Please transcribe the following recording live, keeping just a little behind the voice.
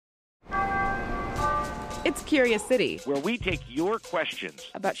It's Curious City, where we take your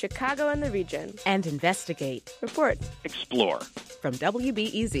questions about Chicago and the region and investigate, report, explore. From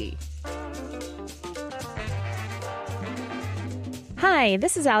WBEZ. Hi,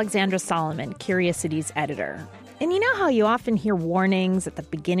 this is Alexandra Solomon, Curious City's editor. And you know how you often hear warnings at the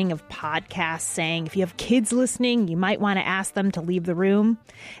beginning of podcasts saying if you have kids listening, you might want to ask them to leave the room?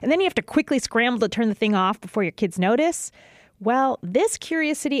 And then you have to quickly scramble to turn the thing off before your kids notice? Well, this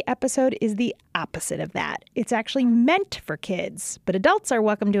Curious City episode is the opposite of that. It's actually meant for kids, but adults are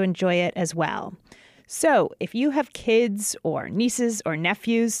welcome to enjoy it as well. So if you have kids or nieces or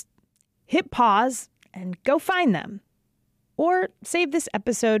nephews, hit pause and go find them. Or save this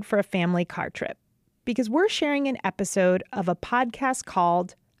episode for a family car trip, because we're sharing an episode of a podcast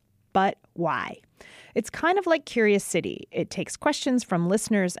called But Why? It's kind of like Curious City. It takes questions from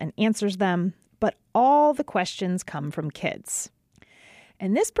listeners and answers them, but all the questions come from kids.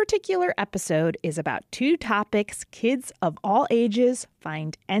 And this particular episode is about two topics kids of all ages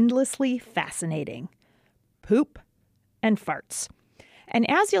find endlessly fascinating: poop and farts. And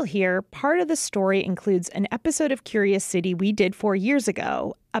as you'll hear, part of the story includes an episode of Curious City we did 4 years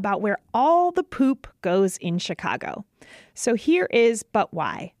ago about where all the poop goes in Chicago. So here is But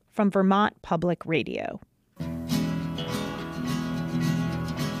Why from Vermont Public Radio.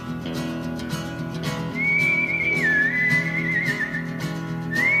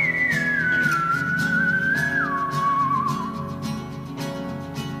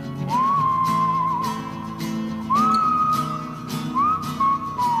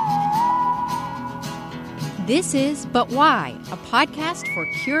 This is But Why, a podcast for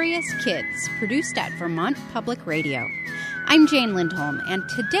curious kids, produced at Vermont Public Radio. I'm Jane Lindholm, and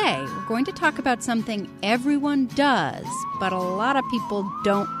today we're going to talk about something everyone does, but a lot of people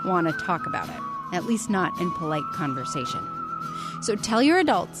don't want to talk about it, at least not in polite conversation. So tell your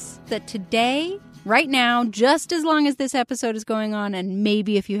adults that today, right now, just as long as this episode is going on, and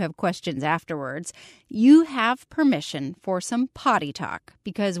maybe if you have questions afterwards, you have permission for some potty talk,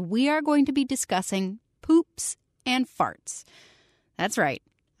 because we are going to be discussing poops and farts. That's right.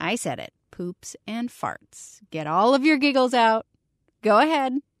 I said it. Poops and farts. Get all of your giggles out. Go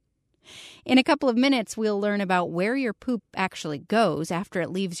ahead. In a couple of minutes, we'll learn about where your poop actually goes after it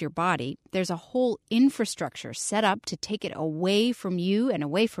leaves your body. There's a whole infrastructure set up to take it away from you and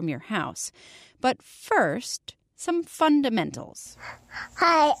away from your house. But first, some fundamentals.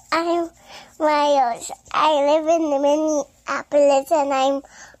 Hi, I'm Miles. I live in Minneapolis and I'm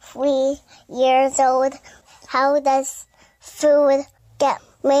 3 years old. How does food get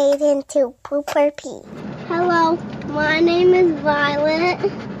made into poop or pee? Hello, my name is Violet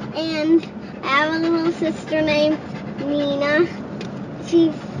and I have a little sister named Nina.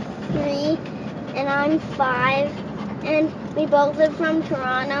 She's 3 and I'm 5 and we both live from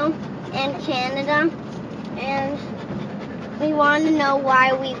Toronto and Canada. And we want to know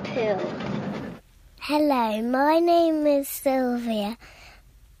why we poo. Hello, my name is Sylvia,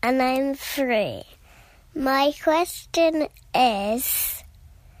 and I'm 3. My question is,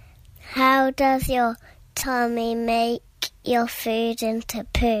 how does your tummy make your food into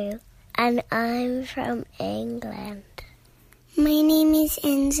poo? And I'm from England. My name is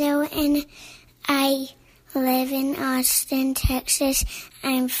Enzo, and I live in Austin, Texas.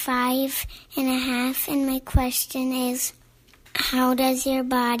 I'm 5.5, and my question is, how does your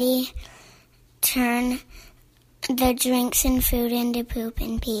body turn the drinks and food into poop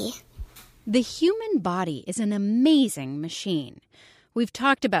and pee? The human body is an amazing machine. We've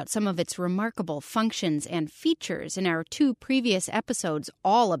talked about some of its remarkable functions and features in our 2 previous episodes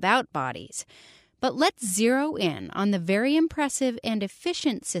all about bodies. But let's zero in on the very impressive and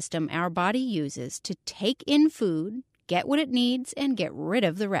efficient system our body uses to take in food, get what it needs, and get rid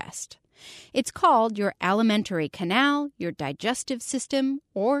of the rest. It's called your alimentary canal, your digestive system,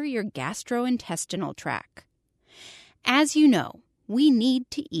 or your gastrointestinal tract. As you know, we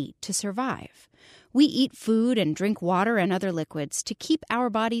need to eat to survive. We eat food and drink water and other liquids to keep our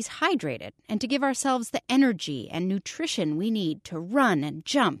bodies hydrated and to give ourselves the energy and nutrition we need to run and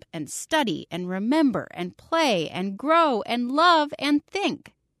jump and study and remember and play and grow and love and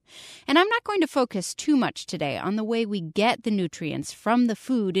think. And I'm not going to focus too much today on the way we get the nutrients from the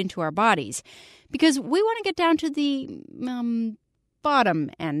food into our bodies, because we want to get down to the bottom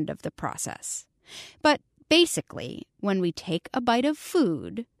end of the process. But basically, when we take a bite of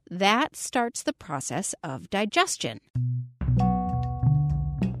food, that starts the process of digestion.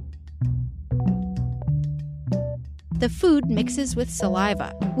 The food mixes with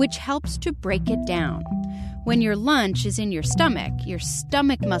saliva, which helps to break it down. When your lunch is in your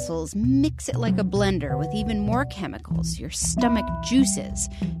stomach muscles mix it like a blender with even more chemicals, your stomach juices,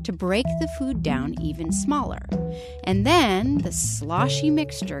 to break the food down even smaller. And then the sloshy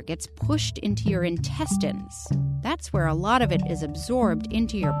mixture gets pushed into your intestines. That's where a lot of it is absorbed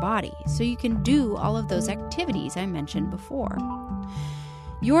into your body, so you can do all of those activities I mentioned before.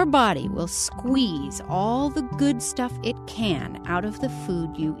 Your body will squeeze all the good stuff it can out of the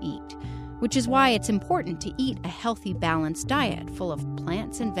food you eat, which is why it's important to eat a healthy, balanced diet full of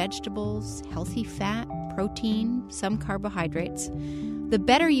plants and vegetables, healthy fat, protein, some carbohydrates. The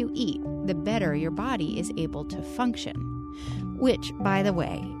better you eat, the better your body is able to function. Which, by the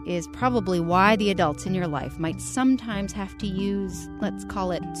way, is probably why the adults in your life might sometimes have to use, let's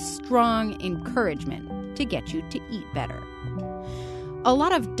call it, strong encouragement to get you to eat better. A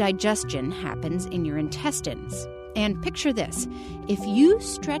lot of digestion happens in your intestines. And picture this, if you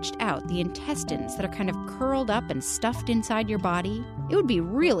stretched out the intestines that are kind of curled up and stuffed inside your body, it would be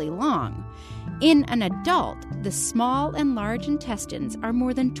really long. In an adult, the small and large intestines are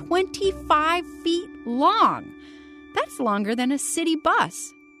more than 25 feet long. That's longer than a city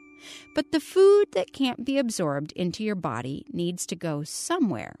bus. But the food that can't be absorbed into your body needs to go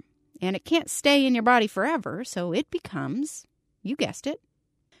somewhere. And it can't stay in your body forever, so it becomes, you guessed it,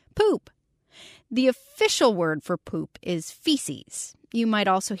 poop. The official word for poop is feces. You might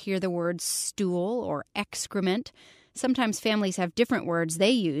also hear the words stool or excrement. Sometimes families have different words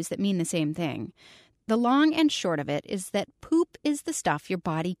they use that mean the same thing. The long and short of it is that poop is the stuff your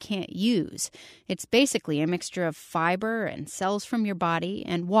body can't use. It's basically a mixture of fiber and cells from your body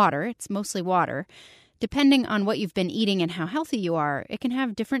and water. It's mostly water. Depending on what you've been eating and how healthy you are, it can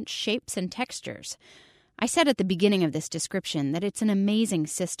have different shapes and textures. I said at the beginning of this description that it's an amazing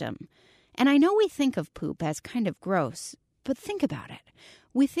system. And I know we think of poop as kind of gross, but think about it.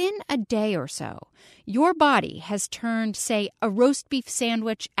 Within a day or so, your body has turned, say, a roast beef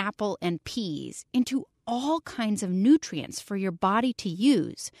sandwich, apple, and peas into all kinds of nutrients for your body to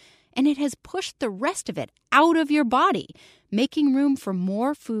use. And it has pushed the rest of it out of your body, making room for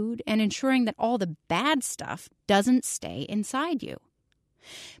more food and ensuring that all the bad stuff doesn't stay inside you.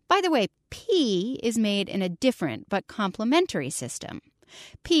 By the way, pee is made in a different but complementary system.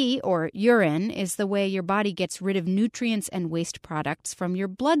 Pee, or urine, is the way your body gets rid of nutrients and waste products from your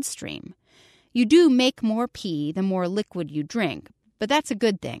bloodstream. You do make more pee the more liquid you drink, but that's a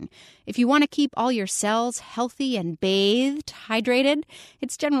good thing. If you want to keep all your cells healthy and bathed, hydrated,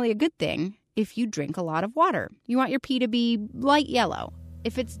 it's generally a good thing if you drink a lot of water. You want your pee to be light yellow.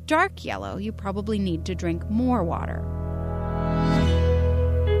 If it's dark yellow, you probably need to drink more water.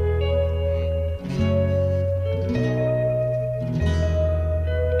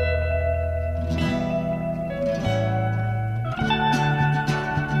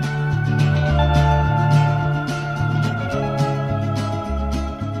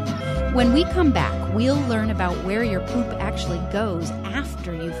 When we come back, we'll learn about where your poop actually goes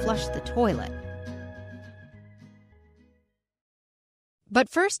after you flush the toilet. But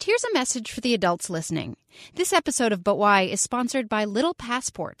first, here's a message for the adults listening. This episode of But Why is sponsored by Little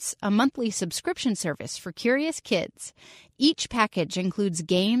Passports, a monthly subscription service for curious kids. Each package includes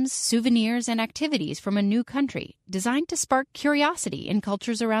games, souvenirs, and activities from a new country, designed to spark curiosity in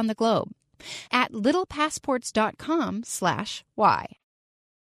cultures around the globe. At littlepassports.com/why.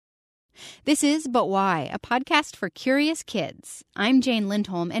 This is But Why, a podcast for curious kids. I'm Jane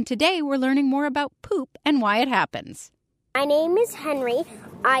Lindholm, and today we're learning more about poop and why it happens. My name is Henry.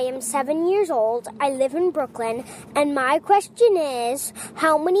 I am 7 years old. I live in Brooklyn. And my question is,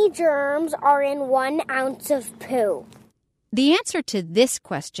 how many germs are in 1 ounce of poo? The answer to this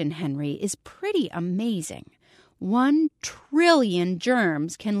question, Henry, is pretty amazing. 1 trillion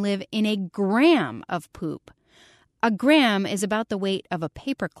germs can live in a gram of poop. A gram is about the weight of a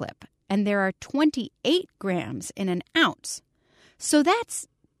paperclip, and there are 28 grams in an ounce. So that's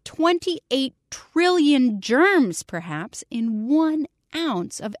 28 trillion germs, perhaps, in 1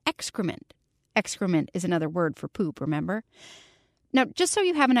 ounce of excrement. Excrement is another word for poop, remember? Now, just so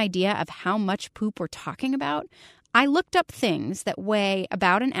you have an idea of how much poop we're talking about, I looked up things that weigh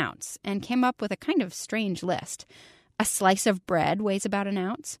about an ounce and came up with a kind of strange list. A slice of bread weighs about an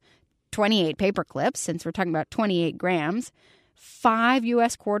ounce, 28 paper clips, since we're talking about 28 grams, 5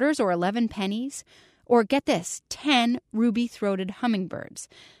 U.S. quarters or 11 pennies, or get this, 10 ruby-throated hummingbirds.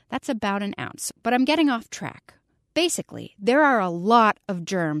 That's about an ounce, but I'm getting off track. Basically, there are a lot of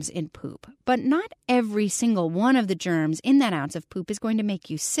germs in poop, but not every single one of the germs in that ounce of poop is going to make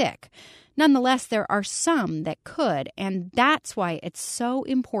you sick. Nonetheless, there are some that could, and that's why it's so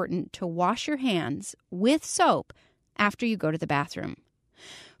important to wash your hands with soap after you go to the bathroom.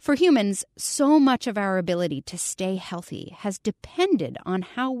 For humans, so much of our ability to stay healthy has depended on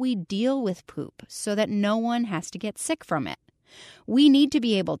how we deal with poop so that no one has to get sick from it. We need to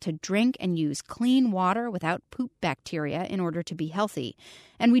be able to drink and use clean water without poop bacteria in order to be healthy.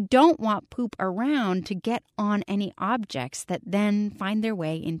 And we don't want poop around to get on any objects that then find their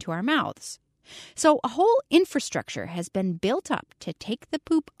way into our mouths. So a whole infrastructure has been built up to take the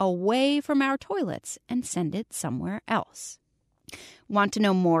poop away from our toilets and send it somewhere else. Want to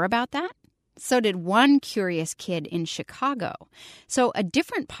know more about that? So did one curious kid in Chicago. So a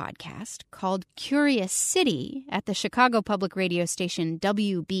different podcast called Curious City at the Chicago public radio station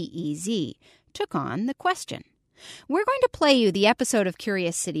WBEZ took on the question. We're going to play you the episode of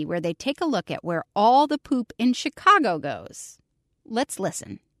Curious City where they take a look at where all the poop in Chicago goes. Let's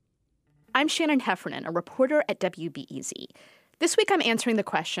listen. I'm Shannon Heffernan, a reporter at WBEZ. This week I'm answering the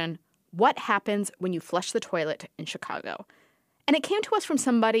question, what happens when you flush the toilet in Chicago? And it came to us from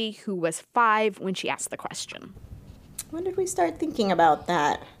somebody who was 5 when she asked the question. When did we start thinking about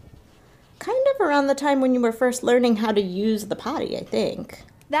that? Kind of around the time when you were first learning how to use the potty, I think.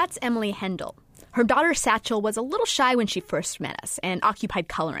 That's Emily Hendel. Her daughter Satchel was a little shy when she first met us and occupied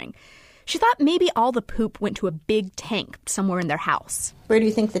coloring. She thought maybe all the poop went to a big tank somewhere in their house. Where do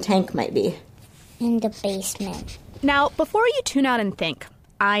you think the tank might be? In the basement. Now, before you tune out and think,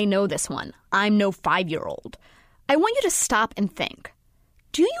 I know this one. I'm no 5-year-old. I want you to stop and think.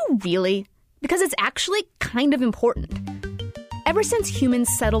 Do you really? Because it's actually kind of important. Ever since humans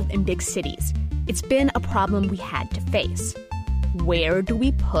settled in big cities, it's been a problem we had to face. Where do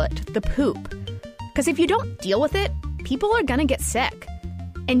we put the poop? Because if you don't deal with it, people are going to get sick.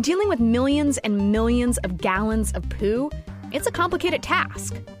 And dealing with millions and millions of gallons of poo, it's a complicated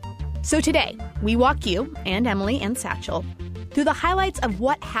task. So today, we walk you, and Emily and Satchel, through the highlights of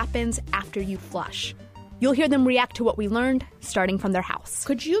what happens after you flush. You'll hear them react to what we learned, starting from their house.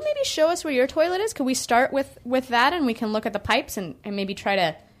 Could you maybe show us where your toilet is? Could we start with that, and we can look at the pipes and maybe try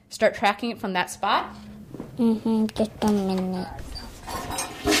to start tracking it from that spot? Just a minute.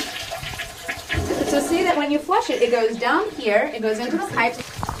 So see that when you flush it, it goes down here, it goes into the pipes.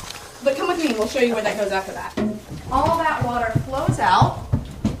 But come with me, we'll show you where that goes after that. All that water flows out,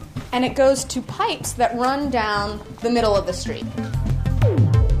 and it goes to pipes that run down the middle of the street.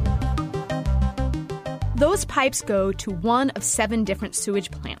 Those pipes go to one of 7 different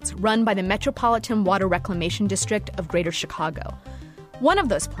sewage plants run by the Metropolitan Water Reclamation District of Greater Chicago. One of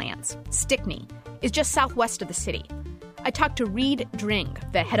those plants, Stickney, is just southwest of the city. I talked to Reed Dring,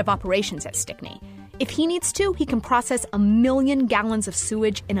 the head of operations at Stickney. If he needs to, he can process 1 million gallons of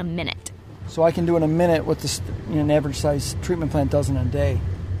sewage in a minute. So I can do in a minute what an average-sized treatment plant does in a day.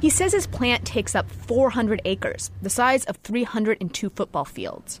 He says his plant takes up 400 acres, the size of 302 football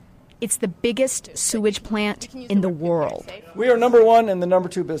fields. It's the biggest sewage plant in the world. We are number 1 in the number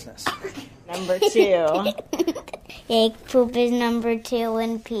 2 business. Number 2. Egg poop is number 2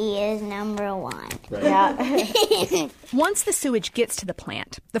 and pee is number 1. Right. Yeah. Once the sewage gets to the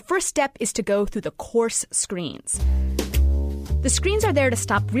plant, the first step is to go through the coarse screens. The screens are there to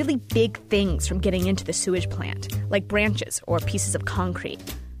stop really big things from getting into the sewage plant, like branches or pieces of concrete.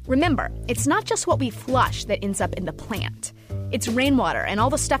 Remember, it's not just what we flush that ends up in the plant. It's rainwater and all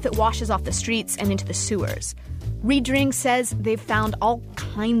the stuff that washes off the streets and into the sewers. Reed Dring says they've found all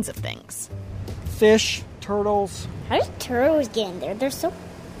kinds of things. Fish, turtles. How do turtles get in there? They're so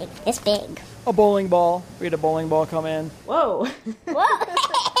big. It's big. A bowling ball. We had a bowling ball come in. Whoa. Whoa!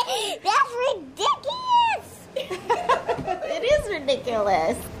 That's ridiculous! It is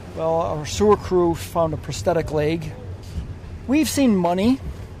ridiculous. Well, our sewer crew found a prosthetic leg. We've seen money.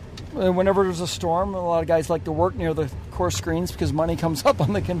 Whenever there's a storm, a lot of guys like to work near the coarse screens because money comes up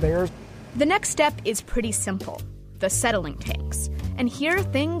on the conveyors. The next step is pretty simple, the settling tanks. And here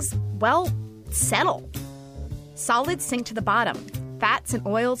things, well, settle. Solids sink to the bottom. Fats and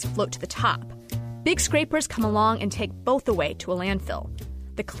oils float to the top. Big scrapers come along and take both away to a landfill.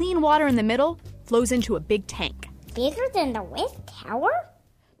 The clean water in the middle flows into a big tank. Bigger than the Willis Tower?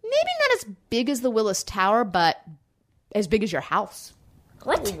 Maybe not as big as the Willis Tower, but as big as your house.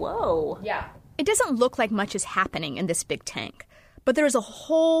 What? Whoa. Yeah. It doesn't look like much is happening in this big tank, but there is a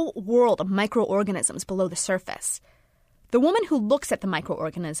whole world of microorganisms below the surface. The woman who looks at the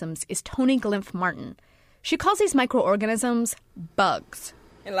microorganisms is Toni Glimpf Martin. She calls these microorganisms bugs.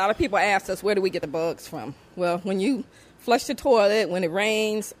 And a lot of people ask us, where do we get the bugs from? Well, when you flush the toilet, when it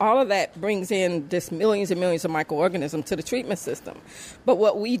rains, all of that brings in just millions and millions of microorganisms to the treatment system. But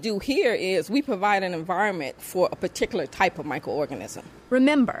what we do here is we provide an environment for a particular type of microorganism.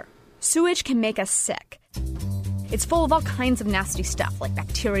 Remember, sewage can make us sick. It's full of all kinds of nasty stuff like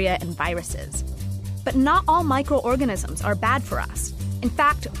bacteria and viruses. But not all microorganisms are bad for us. In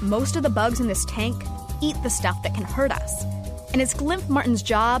fact, most of the bugs in this tank eat the stuff that can hurt us. And it's Glymph Martin's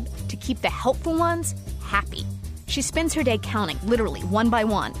job to keep the helpful ones happy. She spends her day counting, literally one by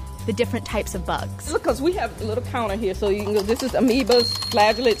one, the different types of bugs. Look, because we have a little counter here, so you can go, this is amoebas,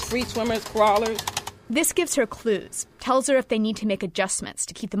 flagellates, free swimmers, crawlers. This gives her clues, tells her if they need to make adjustments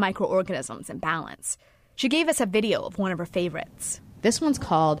to keep the microorganisms in balance. She gave us a video of one of her favorites. This one's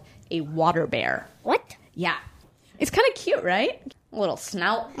called a water bear. What? Yeah. It's kind of cute, right? A little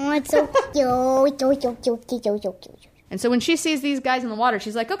snout. Oh, it's so cute. And so when she sees these guys in the water,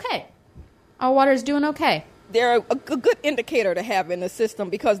 she's like, okay, our water is doing okay. They're a good indicator to have in the system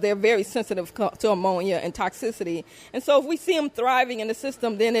because they're very sensitive to ammonia and toxicity. And so if we see them thriving in the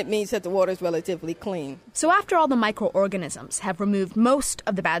system, then it means that the water is relatively clean. So after all the microorganisms have removed most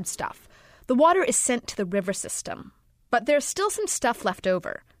of the bad stuff, the water is sent to the river system. But there's still some stuff left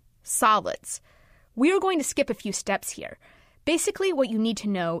over. Solids. We are going to skip a few steps here. Basically, what you need to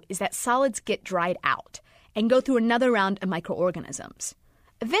know is that solids get dried out and go through another round of microorganisms.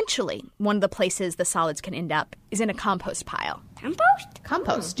 Eventually, one of the places the solids can end up is in a compost pile. Compost?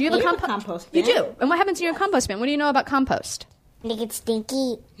 Compost. Do you have a compost bin? You do. And what happens in your compost bin? What do you know about compost? It gets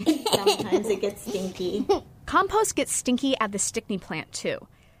stinky. Sometimes it gets stinky. Compost gets stinky at the Stickney plant, too.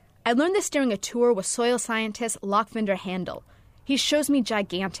 I learned this during a tour with soil scientist Lochvinder Handel. He shows me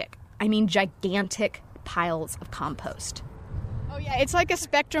gigantic piles of compost. Oh, yeah, it's like a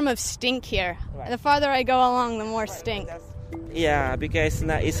spectrum of stink here. Right. The farther I go along, the more stink. Yeah, because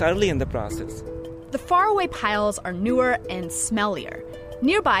it's early in the process. The faraway piles are newer and smellier.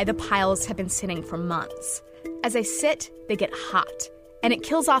 Nearby, the piles have been sitting for months. As they sit, they get hot, and it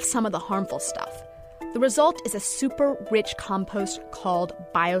kills off some of the harmful stuff. The result is a super rich compost called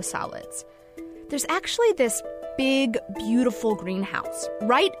biosolids. There's actually this big, beautiful greenhouse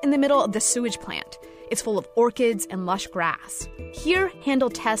right in the middle of the sewage plant. It's full of orchids and lush grass. Here, Handel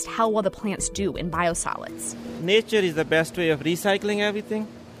tests how well the plants do in biosolids. Nature is the best way of recycling everything.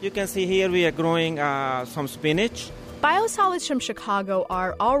 You can see here we are growing some spinach. Biosolids from Chicago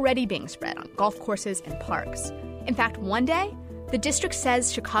are already being spread on golf courses and parks. In fact, one day, the district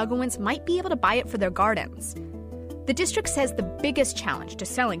says Chicagoans might be able to buy it for their gardens. The district says the biggest challenge to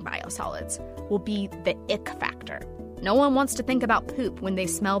selling biosolids will be the ick factor. No one wants to think about poop when they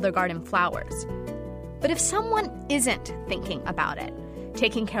smell their garden flowers. But if someone isn't thinking about it,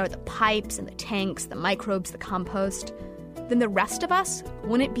 taking care of the pipes and the tanks, the microbes, the compost, then the rest of us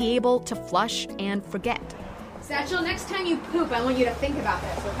wouldn't be able to flush and forget. Satchel, next time you poop, I want you to think about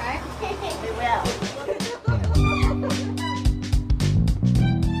this, okay? We will.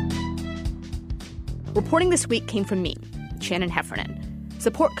 Reporting this week came from me, Shannon Heffernan.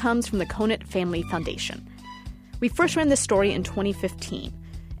 Support comes from the Conant Family Foundation. We first ran this story in 2015.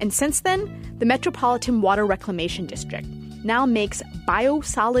 And since then, the Metropolitan Water Reclamation District now makes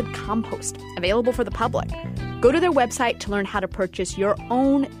biosolid compost available for the public. Go to their website to learn how to purchase your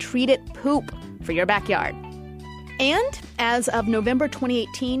own treated poop for your backyard. And as of November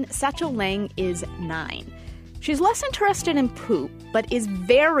 2018, Satchel Lang is 9. She's less interested in poop, but is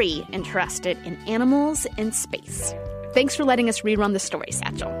very interested in animals and space. Thanks for letting us rerun the story,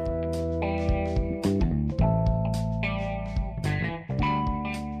 Satchel.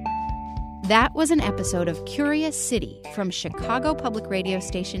 That was an episode of Curious City from Chicago public radio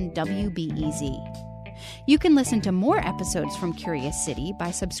station WBEZ. You can listen to more episodes from Curious City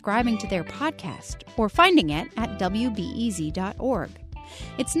by subscribing to their podcast or finding it at WBEZ.org.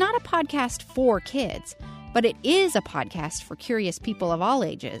 It's not a podcast for kids, but it is a podcast for curious people of all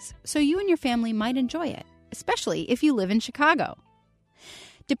ages, so you and your family might enjoy it, especially if you live in Chicago.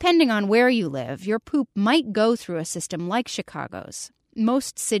 Depending on where you live, your poop might go through a system like Chicago's.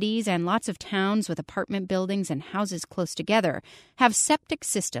 Most cities and lots of towns with apartment buildings and houses close together have septic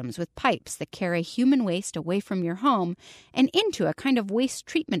systems with pipes that carry human waste away from your home and into a kind of waste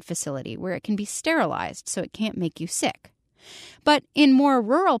treatment facility where it can be sterilized so it can't make you sick. But in more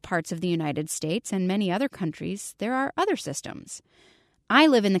rural parts of the United States and many other countries, there are other systems. I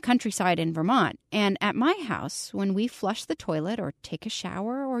live in the countryside in Vermont, and at my house, when we flush the toilet or take a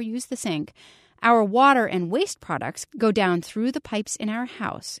shower or use the sink, our water and waste products go down through the pipes in our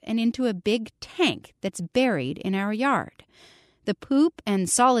house and into a big tank that's buried in our yard. The poop and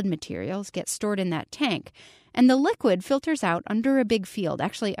solid materials get stored in that tank, and the liquid filters out under a big field,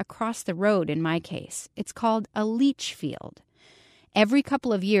 actually across the road in my case. It's called a leach field. Every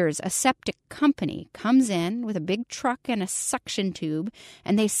couple of years, a septic company comes in with a big truck and a suction tube,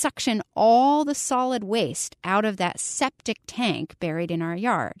 and they suction all the solid waste out of that septic tank buried in our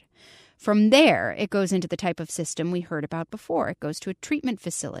yard. From there, it goes into the type of system we heard about before. It goes to a treatment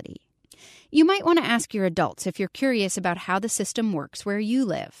facility. You might want to ask your adults if you're curious about how the system works where you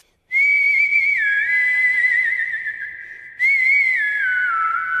live.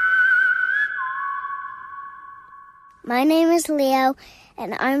 My name is Leo,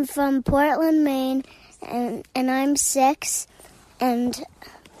 and I'm from Portland, Maine, and I'm 6. And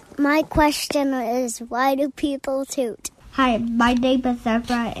my question is, why do people toot? Hi, my name is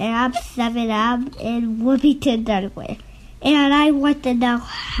Zebra, and I'm 7. I'm in Wilmington, Delaware. And I want to know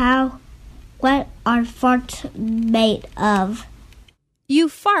what are farts made of? You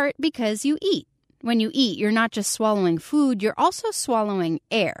fart because you eat. When you eat, you're not just swallowing food, you're also swallowing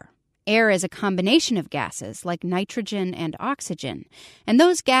air. Air is a combination of gases like nitrogen and oxygen, and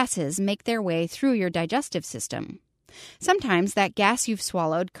those gases make their way through your digestive system. Sometimes that gas you've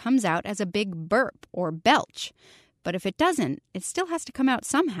swallowed comes out as a big burp or belch, but if it doesn't, it still has to come out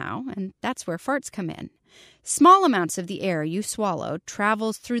somehow, and that's where farts come in. Small amounts of the air you swallowed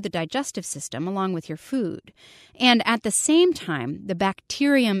travels through the digestive system along with your food. And at the same time, the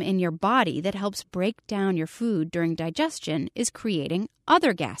bacterium in your body that helps break down your food during digestion is creating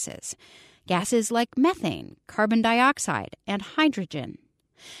other gases. Gases like methane, carbon dioxide, and hydrogen.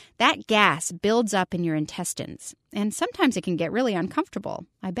 That gas builds up in your intestines, and sometimes it can get really uncomfortable.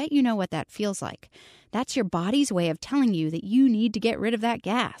 I bet you know what that feels like. That's your body's way of telling you that you need to get rid of that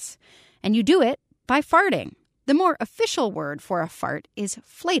gas. And you do it by farting. The more official word for a fart is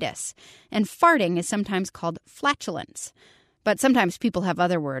flatus, and farting is sometimes called flatulence. But sometimes people have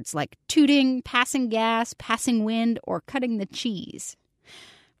other words like tooting, passing gas, passing wind, or cutting the cheese.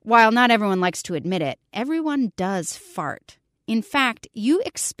 While not everyone likes to admit it, everyone does fart. In fact, you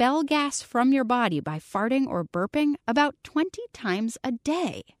expel gas from your body by farting or burping about 20 times a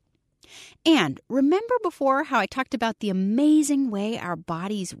day. And remember before how I talked about the amazing way our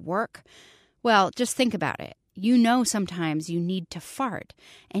bodies work? Well, just think about it. You know sometimes you need to fart,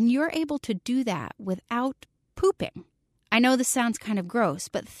 and you're able to do that without pooping. I know this sounds kind of gross,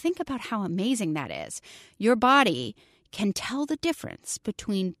 but think about how amazing that is. Your body can tell the difference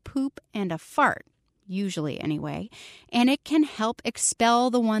between poop and a fart, usually anyway, and it can help expel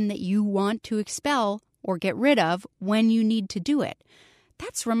the one that you want to expel or get rid of when you need to do it.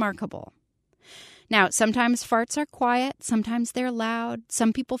 That's remarkable. Now, sometimes farts are quiet, sometimes they're loud,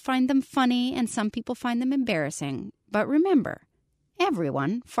 some people find them funny, and some people find them embarrassing. But remember,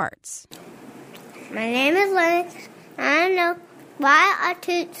 everyone farts. My name is Lennon. I know why are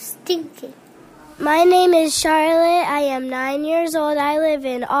toots stinky. My name is Charlotte. I am 9 years old. I live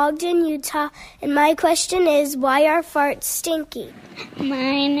in Ogden, Utah. And my question is, why are farts stinky?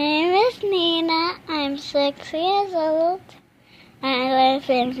 My name is Nina. I'm 6 years old. I live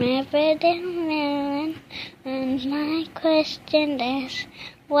in Riverdale, Maryland. And my question is,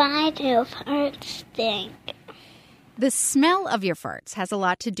 why do farts stink? The smell of your farts has a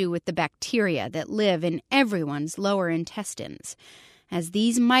lot to do with the bacteria that live in everyone's lower intestines. As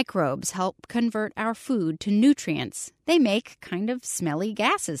these microbes help convert our food to nutrients, they make kind of smelly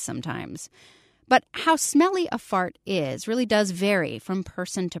gases sometimes. But how smelly a fart is really does vary from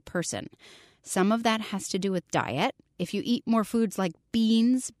person to person. Some of that has to do with diet. If you eat more foods like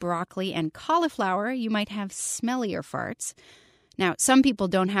beans, broccoli, and cauliflower, you might have smellier farts. Now, some people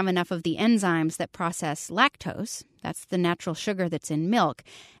don't have enough of the enzymes that process lactose. That's the natural sugar that's in milk.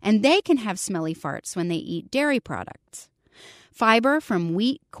 And they can have smelly farts when they eat dairy products. Fiber from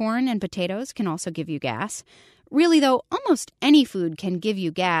wheat, corn, and potatoes can also give you gas. Really, though, almost any food can give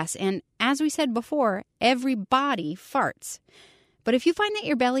you gas. And as we said before, every body farts. But if you find that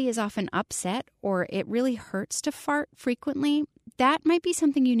your belly is often upset or it really hurts to fart frequently, that might be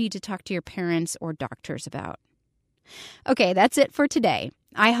something you need to talk to your parents or doctors about. Okay, that's it for today.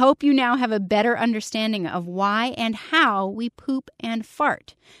 I hope you now have a better understanding of why and how we poop and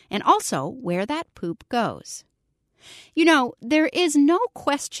fart, and also where that poop goes. You know, there is no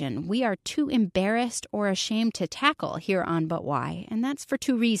question we are too embarrassed or ashamed to tackle here on But Why, and that's for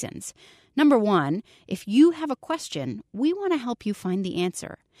 2 reasons. Number 1, if you have a question, we want to help you find the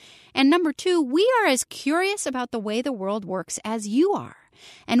answer. And number 2, we are as curious about the way the world works as you are.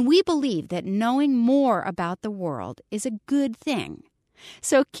 And we believe that knowing more about the world is a good thing.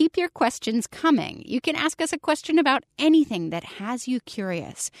 So keep your questions coming. You can ask us a question about anything that has you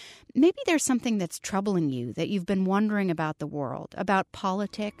curious. Maybe there's something that's troubling you that you've been wondering about the world, about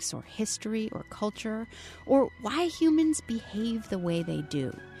politics or history or culture, or why humans behave the way they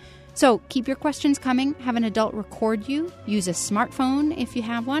do. So keep your questions coming. Have an adult record you. Use a smartphone if you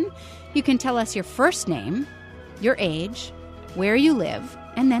have one. You can tell us your first name, your age, where you live,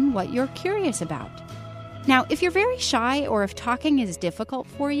 and then what you're curious about. Now, if you're very shy or if talking is difficult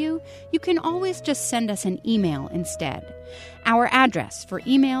for you, you can always just send us an email instead. Our address for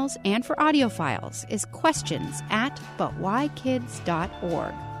emails and for audio files is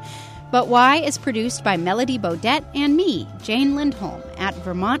questions@butwhykids.org. But Why is produced by Melody Bodette and me, Jane Lindholm, at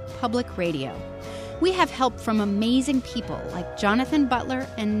Vermont Public Radio. We have help from amazing people like Jonathan Butler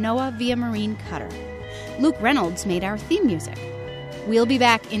and Noah Villamarine Cutter. Luke Reynolds made our theme music. We'll be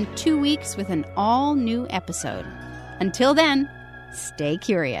back in 2 weeks with an all-new episode. Until then, stay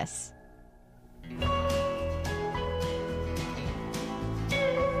curious.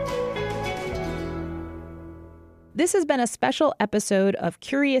 This has been a special episode of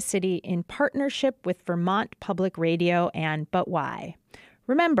Curious City in partnership with Vermont Public Radio and But Why.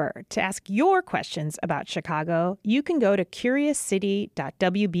 Remember, to ask your questions about Chicago, you can go to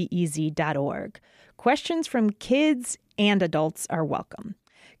curiouscity.wbez.org. Questions from kids and adults are welcome.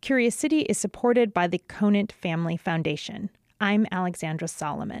 Curious City is supported by the Conant Family Foundation. I'm Alexandra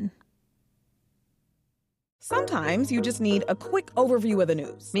Solomon. Sometimes you just need a quick overview of the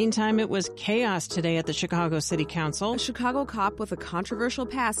news. Meantime, it was chaos today at the Chicago City Council. A Chicago cop with a controversial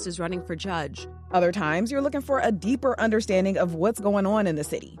past is running for judge. Other times, you're looking for a deeper understanding of what's going on in the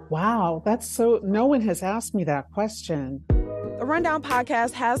city. Wow, no one has asked me that question. The Rundown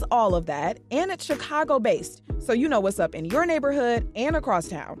podcast has all of that, and it's Chicago-based, so you know what's up in your neighborhood and across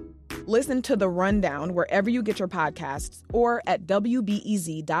town. Listen to The Rundown wherever you get your podcasts or at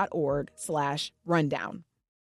wbez.org/rundown.